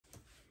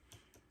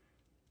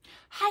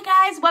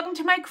guys, welcome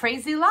to my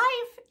crazy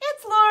life.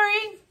 It's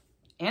Lori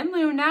and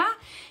Luna,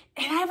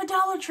 and I have a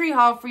Dollar Tree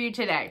haul for you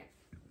today.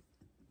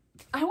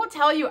 I will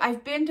tell you,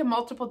 I've been to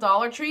multiple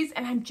Dollar Trees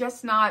and I'm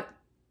just not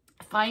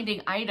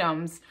finding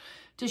items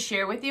to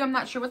share with you. I'm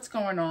not sure what's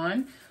going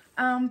on,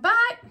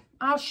 but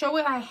I'll show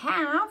what I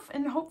have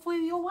and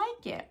hopefully you'll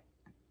like it.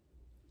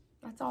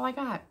 That's all I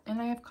got,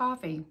 and I have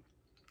coffee.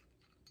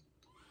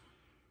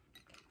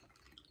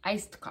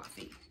 Iced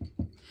coffee.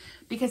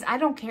 Because I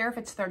don't care if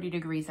it's 30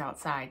 degrees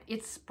outside.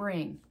 It's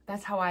spring.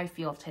 That's how I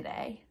feel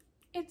today.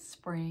 It's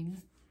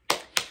spring.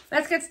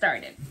 Let's get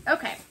started.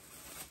 Okay.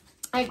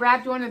 I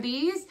grabbed one of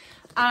these.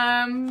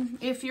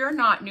 If you're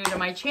not new to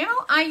my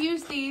channel, I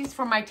use these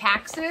for my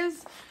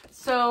taxes.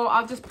 So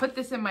I'll just put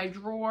this in my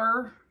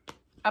drawer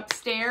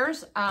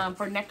upstairs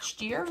for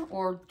next year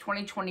or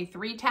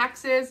 2023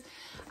 taxes.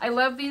 I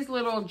love these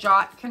little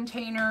jot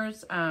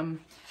containers.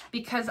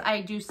 Because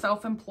I do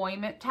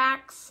self-employment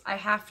tax, I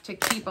have to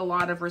keep a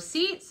lot of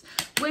receipts,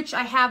 which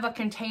I have a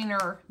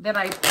container that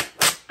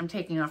I'm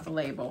taking off the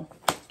label.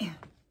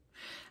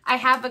 I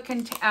have a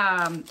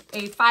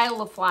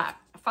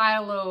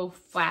Filofax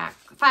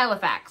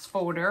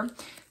folder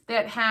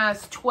that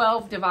has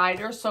 12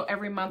 dividers. So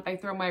every month I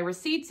throw my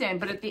receipts in,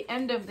 but at the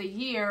end of the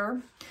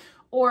year,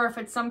 or if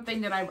it's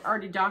something that I've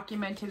already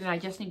documented and I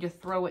just need to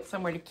throw it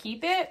somewhere to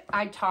keep it,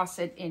 I toss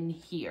it in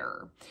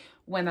here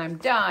when I'm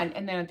done.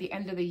 And then at the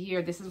end of the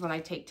year, this is what I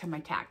take to my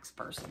tax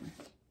person.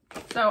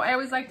 So I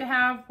always like to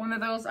have one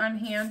of those on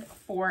hand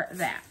for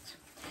that.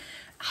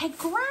 I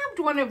grabbed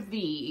one of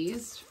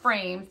these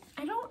frames.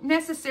 I don't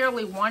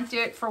necessarily want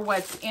it for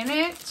what's in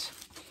it.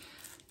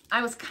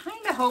 I was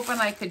kind of hoping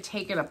I could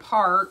take it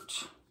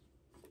apart.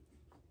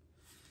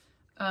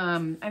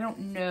 I don't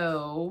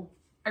know.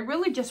 I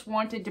really just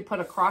wanted to put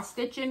a cross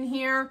stitch in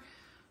here.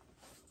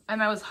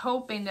 And I was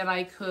hoping that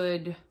I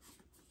could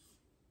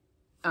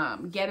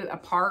get it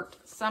apart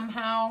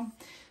somehow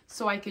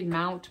so I could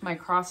mount my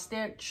cross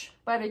stitch.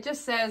 But it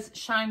just says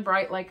shine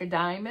bright like a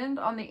diamond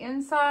on the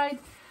inside,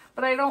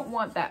 but I don't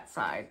want that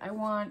side. I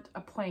want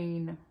a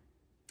plain.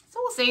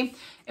 So we'll see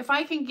if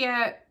I can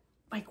get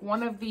like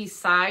one of these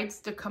sides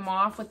to come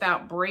off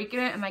without breaking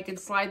it, and I can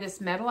slide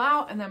this metal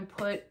out and then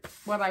put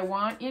what I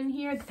want in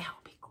here. That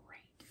would be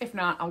great. If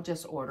not, I'll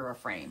just order a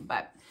frame,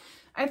 but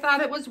I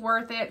thought it was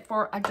worth it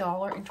for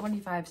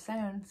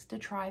 $1.25 to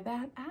try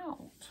that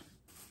out.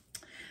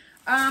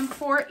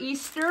 For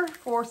Easter,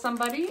 for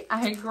somebody,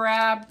 I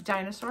grabbed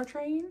Dinosaur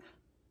Train.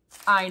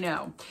 I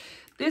know.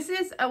 This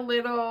is a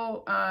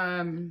little,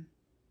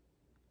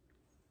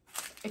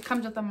 it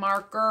comes with a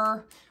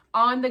marker,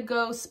 on the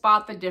go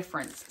spot the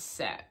difference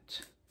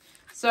set.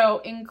 So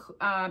in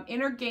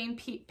inner game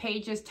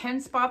pages,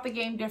 10 spot the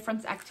game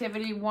difference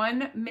activity,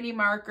 1 mini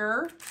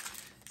marker.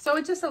 So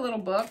it's just a little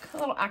book, a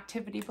little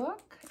activity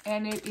book.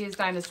 And it is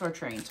Dinosaur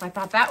Train. So I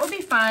thought that would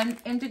be fun.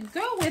 And to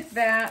go with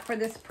that for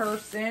this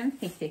person,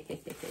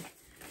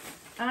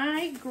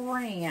 I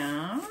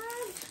grabbed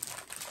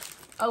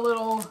a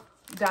little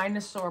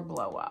dinosaur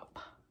blow up.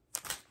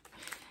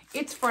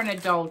 It's for an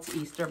adult's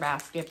Easter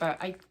basket,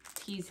 but I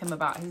tease him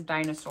about his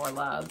dinosaur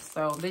love.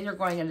 So these are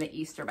going in the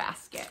Easter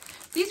basket.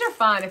 These are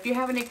fun. If you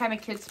have any kind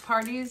of kids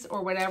parties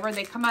or whatever,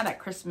 they come out at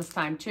Christmas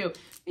time too.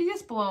 You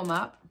just blow them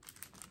up.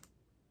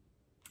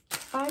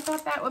 So I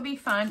thought that would be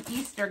fun,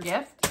 Easter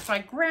gift. So I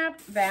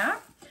grabbed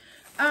that.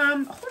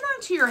 Hold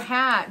on to your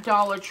hat,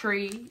 Dollar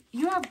Tree.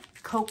 You have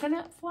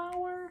coconut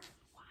flour?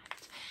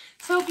 What?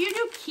 So if you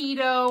do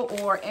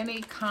keto or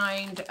any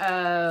kind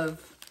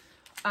of,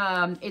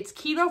 it's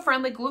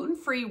keto-friendly,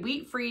 gluten-free,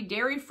 wheat-free,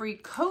 dairy-free,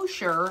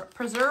 kosher,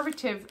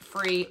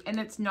 preservative-free, and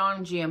it's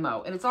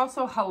non-GMO. And it's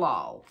also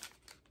halal.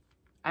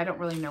 I don't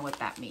really know what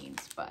that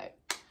means, but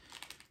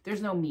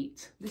there's no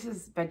meat. This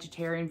is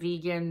vegetarian,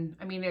 vegan.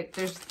 I mean,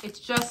 it's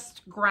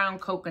just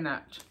ground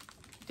coconut,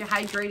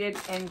 dehydrated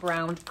and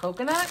ground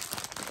coconut,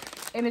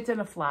 and it's in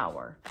a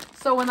flour.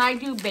 So when I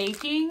do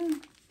baking,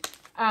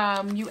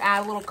 you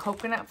add a little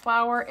coconut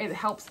flour. It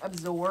helps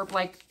absorb,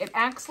 like it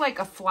acts like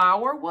a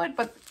flour would,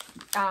 but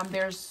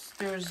there's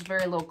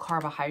very low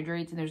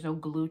carbohydrates and there's no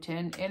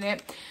gluten in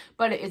it,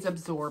 but it is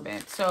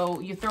absorbent. So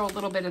you throw a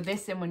little bit of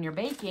this in when you're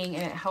baking,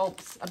 and it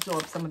helps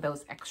absorb some of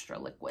those extra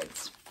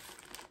liquids.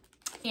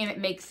 And it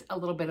makes a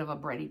little bit of a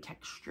bready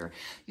texture.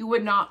 You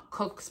would not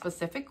cook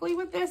specifically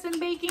with this in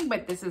baking,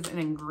 but this is an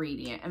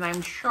ingredient. And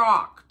I'm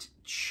shocked,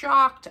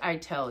 I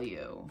tell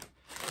you,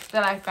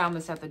 that I found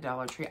this at the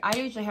Dollar Tree. I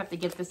usually have to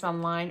get this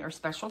online or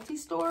specialty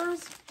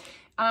stores.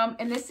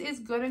 And this is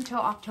good until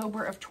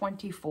October of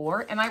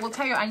 24. And I will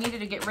tell you, I needed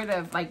to get rid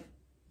of, like,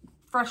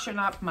 freshen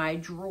up my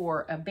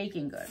drawer of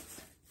baking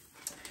goods.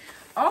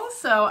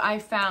 Also, I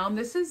found,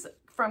 this is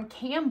from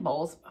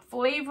Campbell's,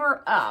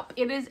 Flavor Up.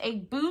 It is a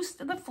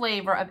boost the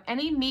flavor of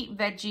any meat,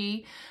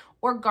 veggie,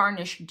 or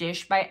garnish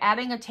dish by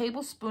adding a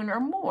tablespoon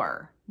or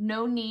more.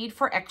 No need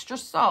for extra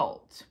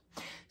salt.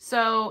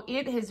 So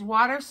it is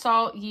water,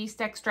 salt, yeast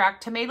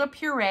extract, tomato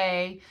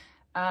puree,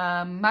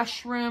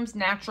 mushrooms,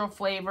 natural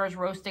flavors,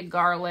 roasted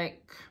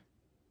garlic.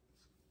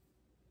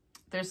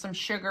 There's some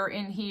sugar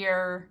in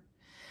here.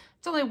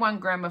 It's only 1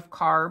 gram of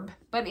carb,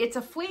 but it's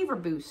a flavor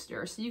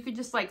booster. So you could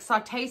just like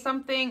saute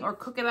something or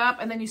cook it up,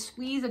 and then you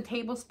squeeze a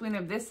tablespoon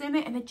of this in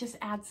it, and it just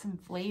adds some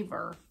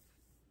flavor.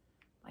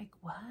 Like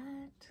what?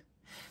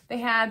 They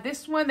had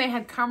this one, they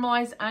had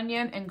caramelized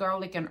onion and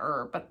garlic and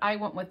herb, but I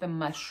went with the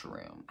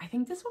mushroom. I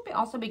think this would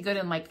also be good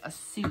in like a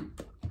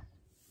soup.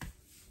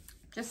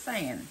 Just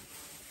saying.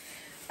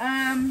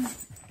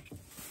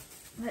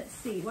 Let's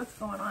see, what's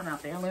going on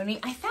out there, Looney?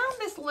 I found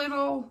this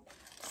little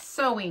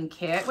sewing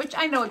kit, which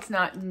I know it's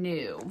not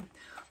new,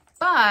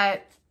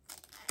 but,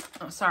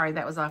 oh, sorry,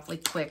 that was awfully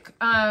quick.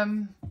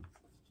 I've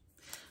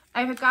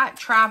got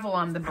travel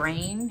on the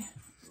brain.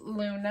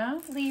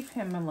 Luna, leave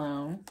him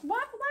alone.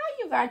 Why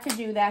you got to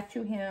do that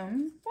to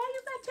him? Why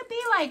you got to be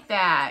like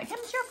that?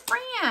 Him's your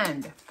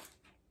friend.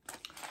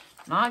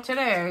 Not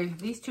today.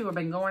 These two have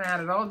been going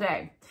at it all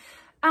day.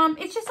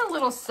 It's just a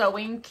little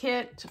sewing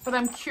kit, but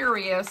I'm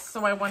curious,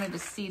 so I wanted to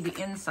see the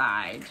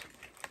inside.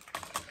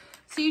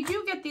 So you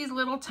do get these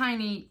little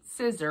tiny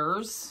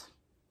scissors.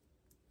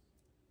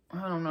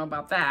 I don't know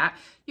about that.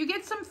 You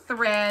get some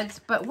threads,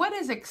 but what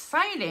is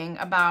exciting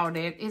about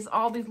it is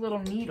all these little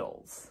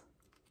needles,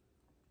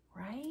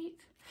 right?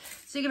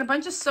 So you get a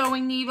bunch of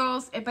sewing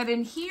needles, but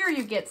in here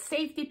you get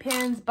safety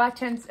pins,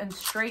 buttons, and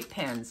straight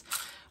pins,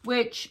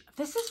 which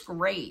this is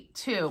great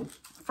too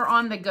for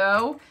on the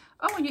go.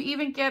 Oh, and you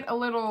even get a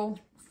little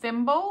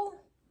thimble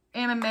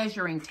and a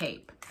measuring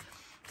tape.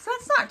 So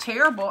that's not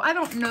terrible. I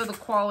don't know the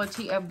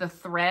quality of the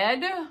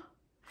thread,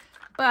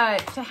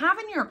 but to have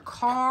in your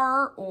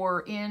car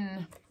or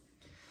in,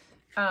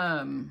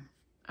 I'm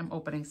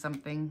opening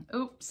something.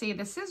 Oops, see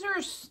the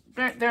scissors,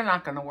 they're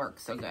not gonna work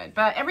so good,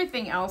 but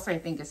everything else I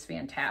think is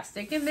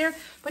fantastic in there.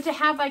 But to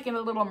have like in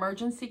a little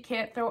emergency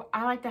kit, though,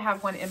 I like to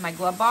have one in my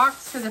glove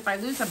box, because if I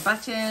lose a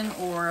button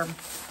or,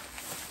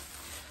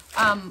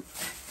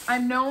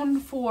 I'm known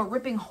for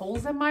ripping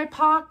holes in my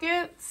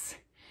pockets.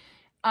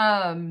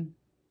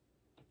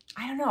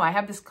 I don't know. I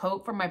have this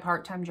coat from my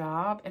part-time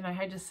job, and I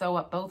had to sew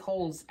up both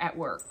holes at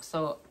work.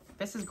 So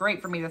this is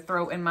great for me to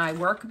throw in my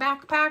work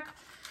backpack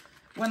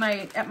when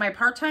at my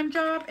part-time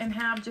job, and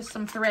have just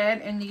some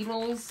thread and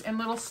needles and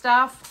little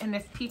stuff. And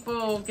if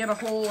people get a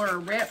hole or a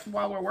rip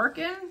while we're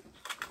working,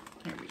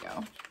 here we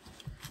go.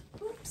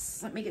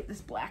 Oops, let me get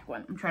this black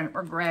one.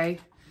 or gray.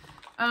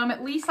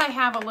 At least I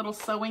have a little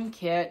sewing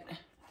kit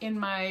in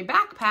my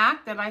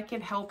backpack that I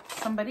could help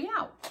somebody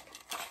out.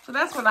 So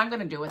that's what I'm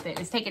going to do with it,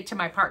 is take it to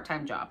my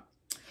part-time job.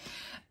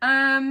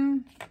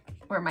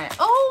 Where am I at?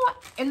 Oh,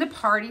 in the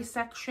party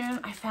section,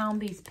 I found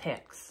these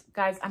picks.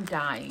 Guys, I'm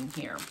dying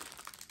here.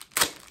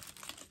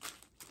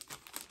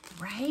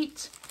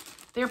 Right?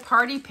 They're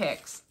party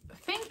picks.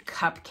 Think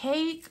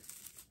cupcake.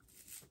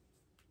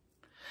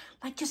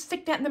 Like, just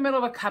stick that in the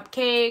middle of a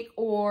cupcake,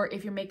 or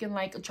if you're making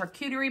like a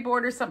charcuterie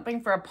board or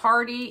something for a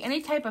party,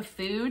 any type of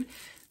food.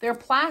 They're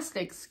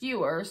plastic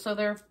skewers, so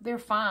they're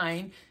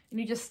fine. And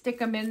you just stick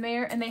them in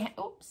there, and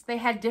they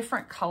had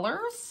different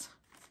colors.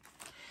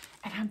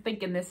 And I'm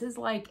thinking, this is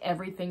like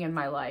everything in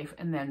my life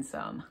and then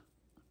some.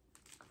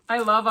 I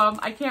love them.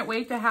 I can't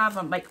wait to have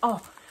them. Like,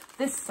 oh,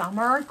 this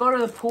summer, go to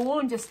the pool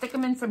and just stick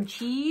them in some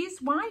cheese.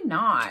 Why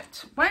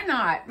not? Why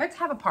not? Let's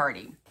have a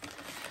party.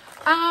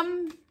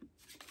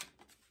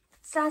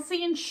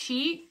 Sassy and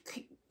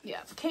Chic,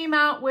 yeah, came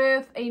out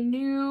with a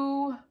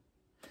new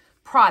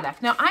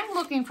product. Now, I'm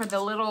looking for the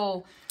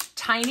little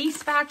tiny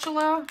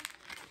spatula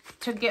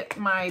to get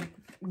my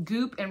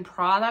goop and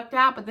product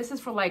out, but this is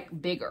for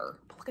like bigger.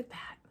 Look at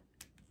that.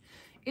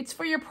 It's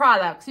for your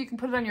product, so you can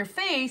put it on your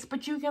face,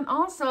 but you can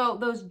also,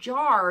 those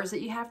jars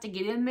that you have to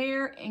get in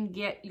there and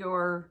get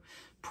your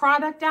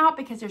product out,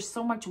 because there's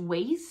so much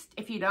waste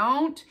if you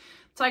don't.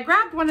 So I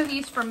grabbed one of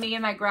these for me,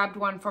 and I grabbed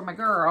one for my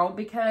girl,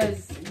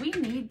 because we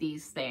need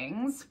these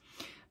things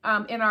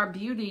in our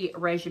beauty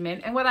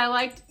regimen. And what I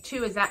liked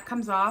too is that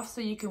comes off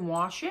so you can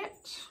wash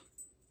it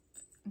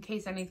in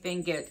case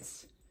anything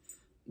gets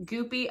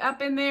goopy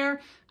up in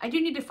there. I do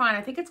need to find,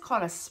 I think it's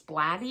called a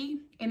splatty,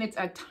 and it's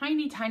a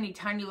tiny, tiny,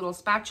 tiny little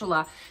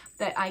spatula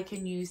that I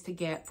can use to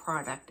get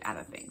product out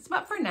of things.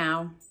 But for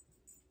now,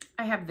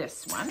 I have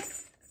this one,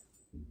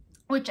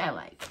 which I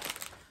like.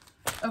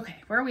 Okay,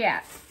 where are we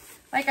at?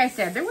 Like I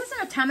said, there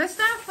wasn't a ton of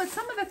stuff, but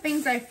some of the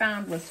things I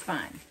found was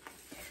fun.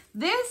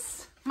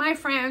 This, my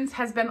friends,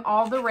 has been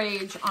all the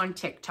rage on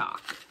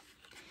TikTok.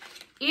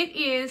 It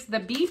is the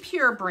Be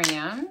Pure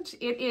brand.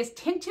 It is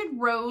Tinted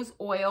Rose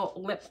Oil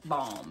Lip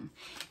Balm.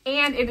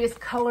 And it is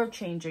color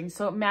changing,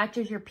 so it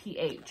matches your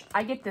pH.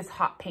 I get this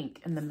hot pink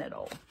in the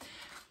middle.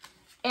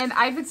 And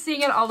I've been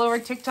seeing it all over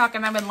TikTok,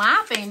 and I've been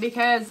laughing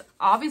because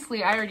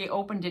obviously I already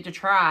opened it to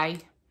try.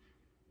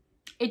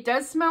 It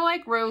does smell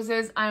like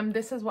roses.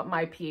 This is what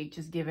my pH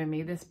is giving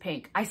me, this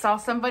pink. I saw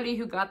somebody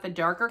who got the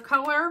darker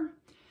color,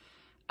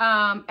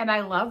 and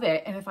I love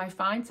it. And if I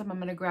find some, I'm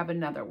going to grab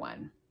another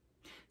one.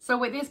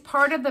 So it is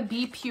part of the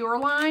Be Pure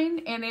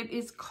line, and it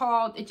is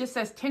called, it just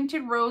says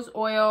Tinted Rose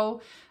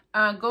Oil,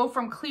 go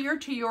from clear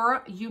to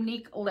your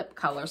unique lip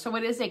color. So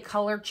it is a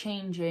color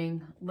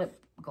changing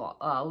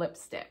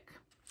lipstick.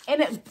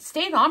 And it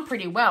stayed on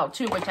pretty well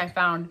too, which I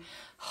found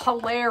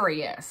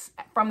hilarious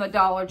from the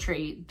Dollar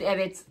Tree. And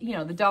it's, you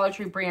know, the Dollar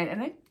Tree brand,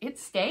 and it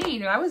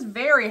stayed, and I was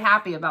very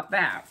happy about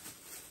that.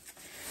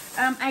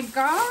 I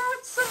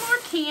got some more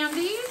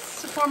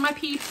candies for my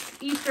Peeps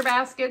Easter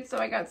basket. So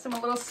I got some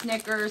little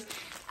Snickers.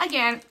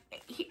 Again,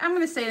 I'm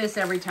going to say this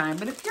every time,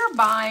 but if you're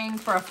buying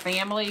for a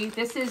family,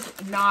 this is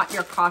not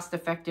your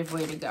cost-effective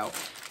way to go.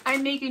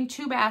 I'm making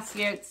 2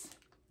 baskets.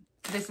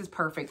 This is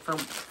perfect for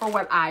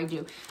what I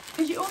do.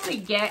 Because you only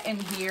get in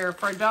here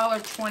for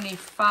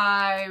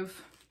 $1.25,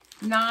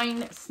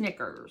 9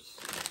 Snickers.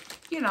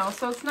 You know,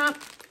 so it's not,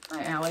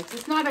 hi Alex,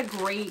 it's not a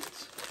great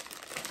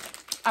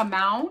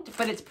amount,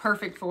 but it's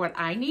perfect for what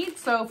I need.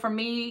 So for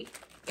me,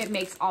 it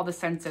makes all the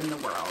sense in the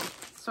world.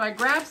 So I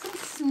grabbed some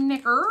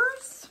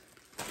Snickers.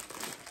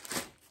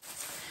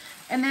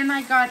 And then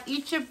I got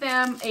each of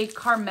them a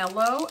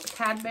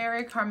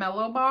Cadbury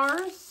Carmelo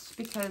bars,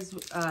 because,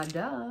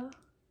 duh.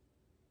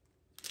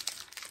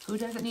 Who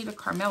doesn't need a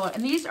Carmelo?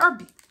 And these are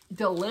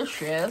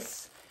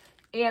delicious,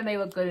 and they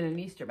look good in an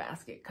Easter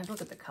basket, because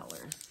look at the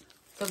colors.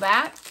 So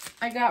that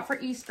I got for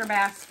Easter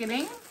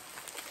basketing.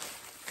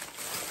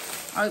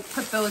 I'll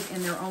put those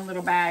in their own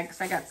little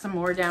bags. I got some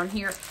more down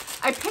here.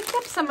 I picked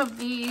up some of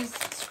these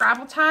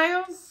Scrabble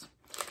tiles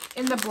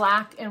in the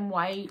black and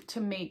white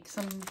to make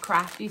some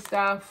crafty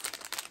stuff.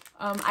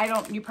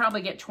 You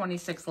probably get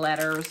 26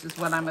 letters is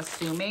what I'm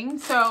assuming.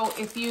 So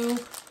if you,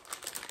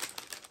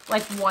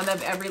 like one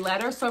of every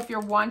letter. So if you're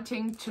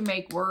wanting to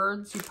make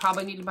words, you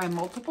probably need to buy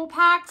multiple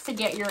packs to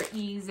get your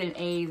E's and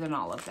A's and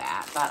all of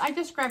that. But I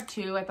just grabbed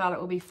 2. I thought it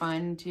would be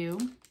fun to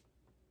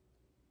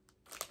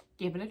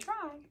give it a try.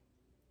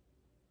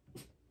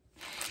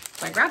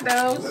 So I grabbed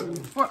those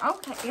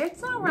okay,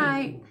 it's all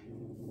right.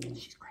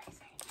 She's crazy.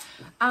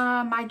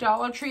 My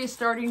Dollar Tree is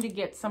starting to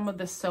get some of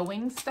the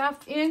sewing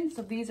stuff in.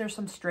 So these are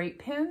some straight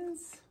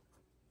pins,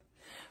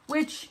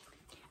 which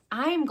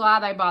I am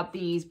glad I bought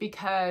these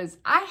because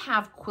I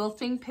have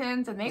quilting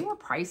pins and they were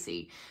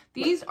pricey.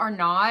 These are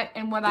not.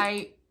 And when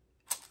I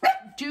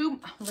do,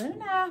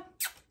 Luna,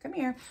 come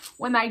here.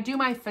 When I do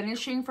my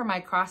finishing for my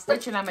cross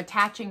stitch and I'm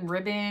attaching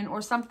ribbon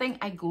or something,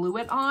 I glue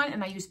it on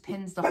and I use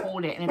pins to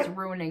hold it, and it's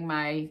ruining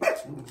my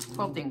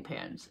quilting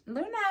pins.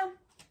 Luna,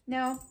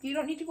 no, you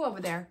don't need to go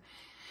over there.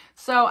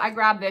 So I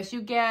grabbed this.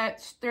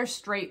 They're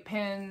straight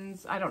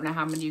pins. I don't know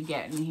how many you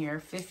get in here,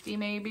 50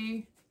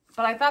 maybe.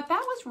 But I thought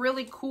that was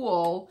really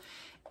cool.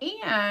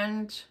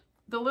 And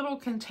the little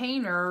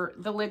container,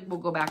 the lid will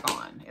go back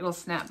on. It'll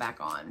snap back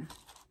on.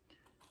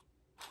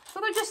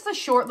 So they're just the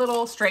short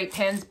little straight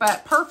pins,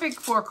 but perfect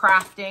for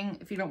crafting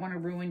if you don't want to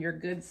ruin your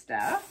good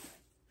stuff.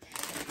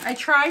 I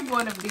tried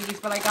one of these,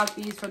 but I got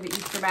these for the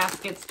Easter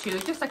baskets too.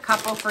 Just a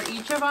couple for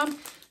each of them.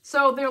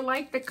 So they're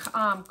like the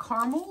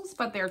caramels,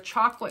 but they're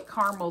chocolate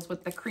caramels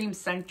with the cream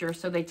center,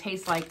 so they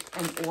taste like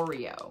an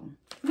Oreo.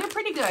 They're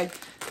pretty good.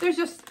 There's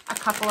just a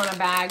couple in a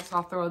bag, so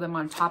I'll throw them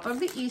on top of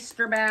the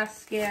Easter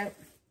basket.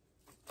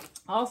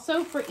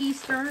 Also for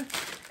Easter,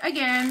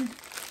 again,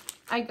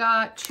 I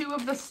got 2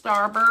 of the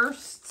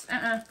Starbursts.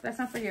 That's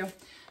not for you.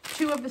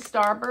 2 of the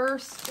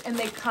Starbursts, and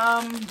they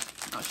come,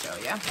 I'll show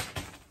you.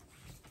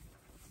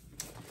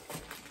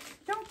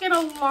 Don't get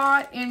a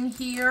lot in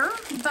here,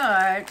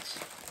 but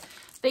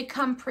they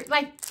come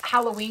like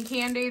Halloween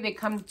candy. They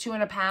come 2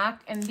 in a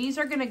pack, and these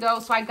are gonna go.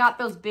 So I got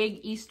those big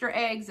Easter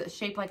eggs that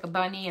shape like a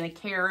bunny and a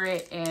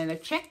carrot and a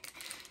chick,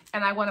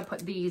 and I want to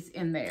put these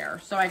in there.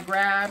 So I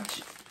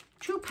grabbed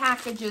 2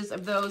 packages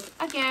of those.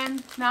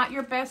 Again, not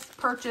your best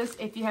purchase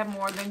if you have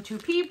more than 2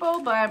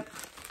 people, but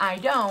I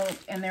don't,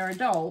 and they're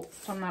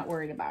adults, so I'm not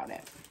worried about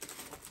it.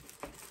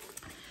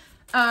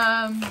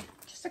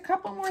 Just a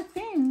couple more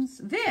things.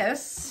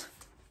 This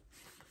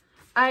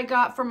I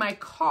got for my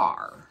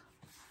car.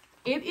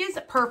 It is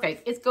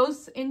perfect. It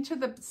goes into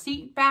the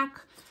seat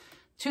back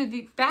to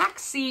the back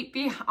seat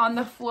on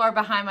the floor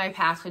behind my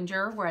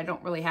passenger, where I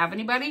don't really have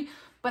anybody.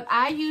 But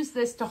I use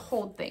this to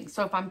hold things.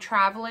 So if I'm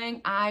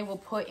traveling, I will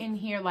put in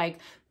here like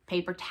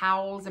paper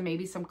towels and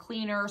maybe some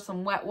cleaner,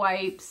 some wet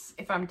wipes.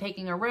 If I'm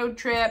taking a road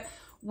trip,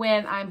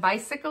 when I'm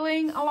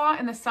bicycling a lot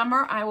in the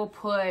summer, I will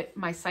put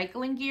my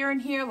cycling gear in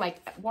here, like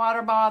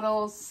water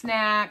bottles,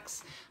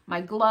 snacks, my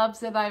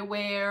gloves that I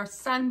wear,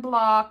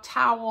 sunblock,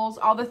 towels,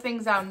 all the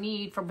things I'll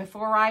need for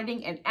before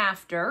riding and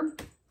after.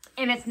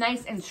 And it's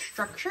nice and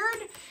structured,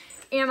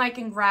 and I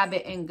can grab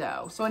it and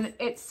go. So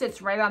it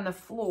sits right on the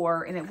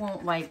floor and it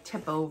won't like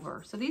tip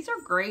over. So these are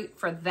great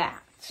for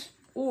that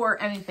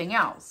or anything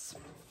else.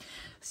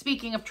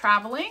 Speaking of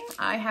traveling,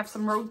 I have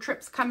some road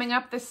trips coming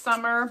up this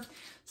summer.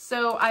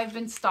 So I've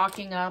been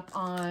stocking up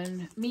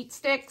on meat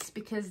sticks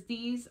because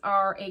these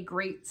are a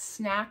great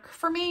snack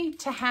for me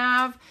to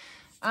have.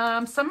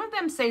 Some of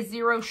them say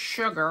 0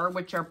 sugar,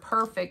 which are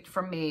perfect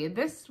for me.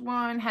 This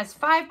one has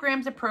 5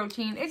 grams of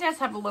protein. It does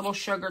have a little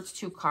sugar. It's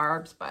 2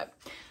 carbs, but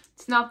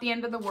it's not the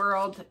end of the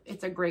world.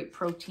 It's a great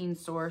protein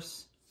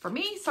source for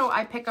me. So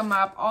I pick them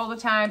up all the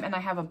time, and I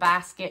have a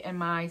basket in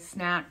my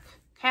snack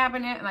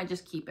cabinet, and I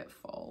just keep it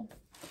full.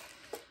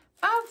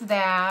 of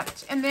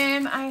that. And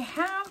then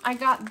I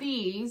got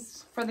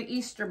these for the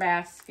Easter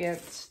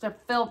baskets to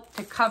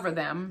cover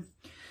them.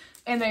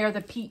 And they are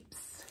the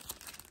Peeps.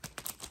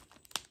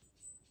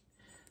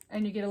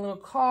 And you get a little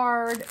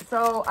card.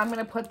 So I'm going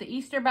to put the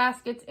Easter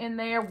baskets in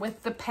there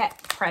with the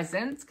pet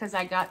presents, because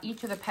I got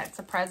each of the pets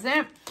a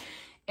present.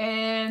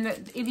 And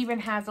it even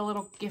has a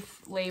little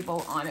gift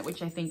label on it,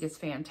 which I think is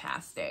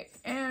fantastic.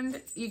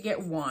 And you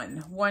get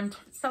one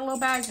cello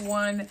bag,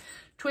 one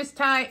twist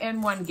tie,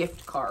 and one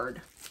gift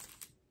card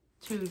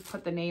to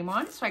put the name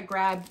on. So I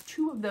grabbed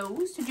 2 of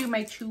those to do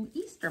my 2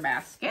 Easter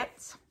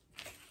baskets.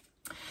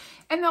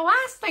 And the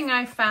last thing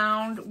I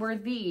found were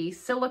these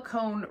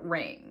silicone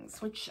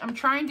rings, which I'm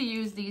trying to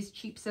use these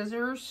cheap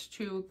scissors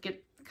to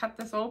cut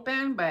this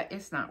open, but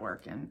it's not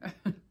working.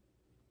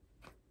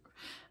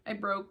 I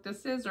broke the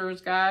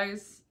scissors,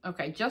 guys.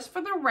 Okay, just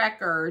for the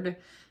record,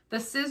 the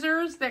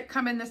scissors that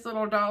come in this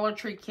little Dollar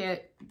Tree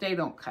kit, they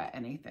don't cut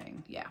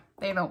anything. Yeah,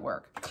 they don't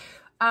work.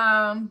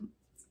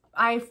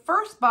 I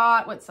first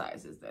bought, what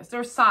size is this?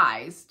 They're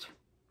sized.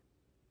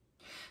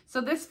 So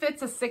this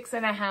fits a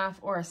 6.5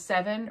 or a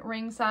 7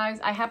 ring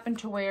size. I happen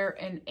to wear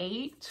an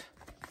 8.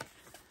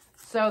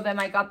 So then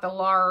I got the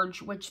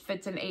large, which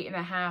fits an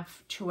 8.5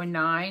 to a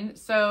 9.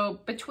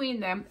 So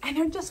between them, and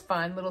they're just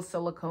fun little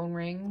silicone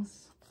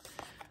rings.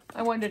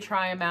 I wanted to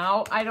try them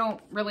out. I don't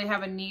really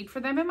have a need for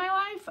them in my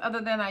life, other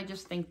than I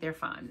just think they're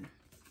fun.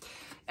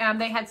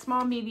 They had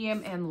small,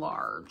 medium, and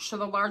large. So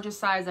the largest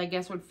size, I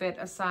guess, would fit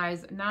a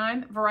size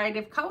 9. Variety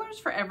of colors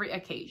for every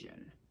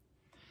occasion.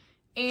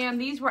 And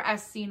these were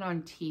as seen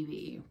on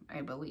TV,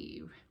 I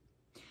believe.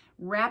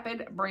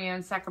 Rapid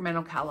brand,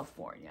 Sacramento,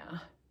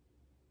 California.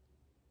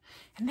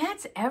 And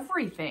that's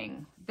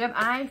everything that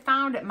I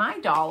found at my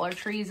Dollar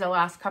Trees the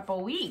last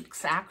couple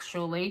weeks,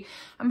 actually.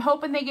 I'm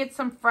hoping they get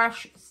some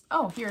fresh...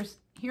 Oh,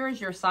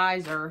 here's your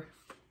sizer,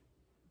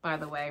 by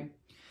the way.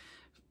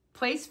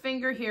 Place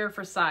finger here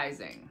for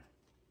sizing.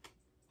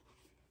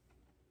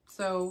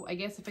 So I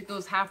guess if it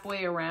goes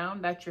halfway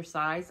around, that's your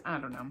size. I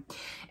don't know.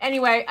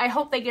 Anyway, I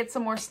hope they get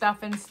some more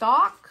stuff in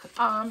stock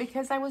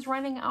because I was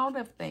running out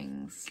of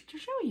things to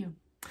show you.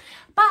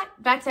 But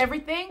that's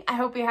everything. I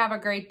hope you have a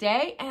great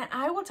day, and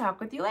I will talk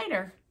with you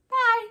later.